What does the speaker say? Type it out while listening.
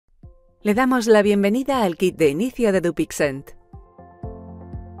Le damos la bienvenida al kit de inicio de Dupixent.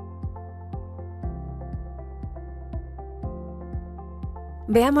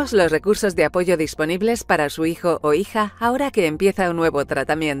 Veamos los recursos de apoyo disponibles para su hijo o hija ahora que empieza un nuevo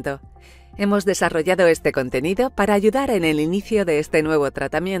tratamiento. Hemos desarrollado este contenido para ayudar en el inicio de este nuevo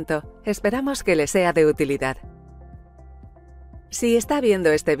tratamiento. Esperamos que le sea de utilidad. Si está viendo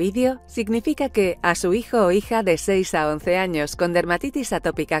este vídeo, significa que a su hijo o hija de 6 a 11 años con dermatitis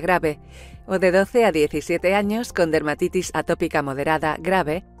atópica grave o de 12 a 17 años con dermatitis atópica moderada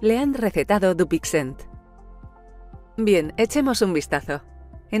grave le han recetado Dupixent. Bien, echemos un vistazo.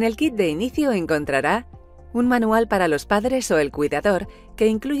 En el kit de inicio encontrará un manual para los padres o el cuidador que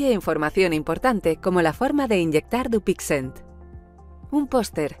incluye información importante como la forma de inyectar Dupixent. Un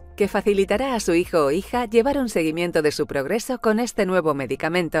póster que facilitará a su hijo o hija llevar un seguimiento de su progreso con este nuevo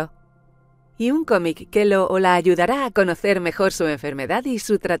medicamento. Y un cómic que lo o la ayudará a conocer mejor su enfermedad y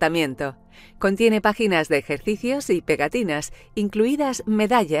su tratamiento. Contiene páginas de ejercicios y pegatinas, incluidas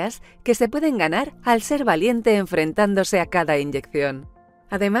medallas que se pueden ganar al ser valiente enfrentándose a cada inyección.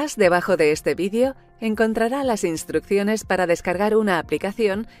 Además, debajo de este vídeo encontrará las instrucciones para descargar una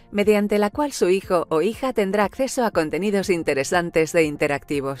aplicación mediante la cual su hijo o hija tendrá acceso a contenidos interesantes e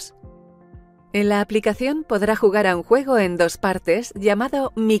interactivos. En la aplicación podrá jugar a un juego en 2 partes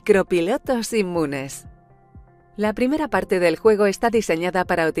llamado Micropilotos Inmunes. La primera parte del juego está diseñada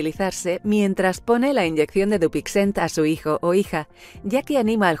para utilizarse mientras pone la inyección de Dupixent a su hijo o hija, ya que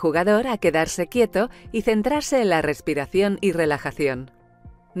anima al jugador a quedarse quieto y centrarse en la respiración y relajación.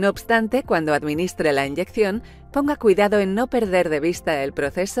 No obstante, cuando administre la inyección, ponga cuidado en no perder de vista el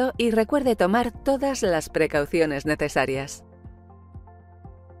proceso y recuerde tomar todas las precauciones necesarias.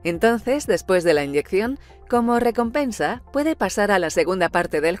 Entonces, después de la inyección, como recompensa, puede pasar a la segunda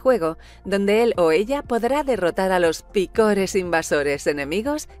parte del juego, donde él o ella podrá derrotar a los picores invasores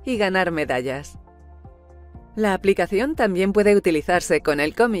enemigos y ganar medallas. La aplicación también puede utilizarse con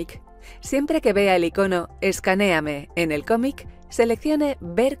el cómic. Siempre que vea el icono «Escanéame» en el cómic, seleccione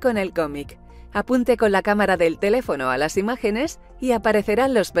 «Ver con el cómic», apunte con la cámara del teléfono a las imágenes y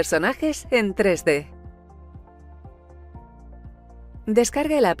aparecerán los personajes en 3D.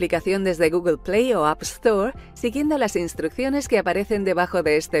 Descargue la aplicación desde Google Play o App Store siguiendo las instrucciones que aparecen debajo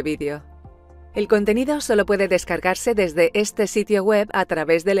de este vídeo. El contenido solo puede descargarse desde este sitio web a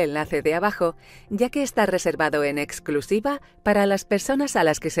través del enlace de abajo, ya que está reservado en exclusiva para las personas a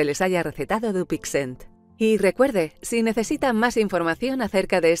las que se les haya recetado Dupixent. Y recuerde, si necesita más información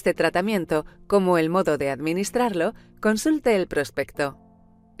acerca de este tratamiento, como el modo de administrarlo, consulte el prospecto.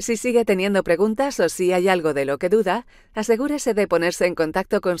 Si sigue teniendo preguntas o si hay algo de lo que duda, asegúrese de ponerse en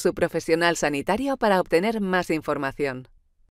contacto con su profesional sanitario para obtener más información.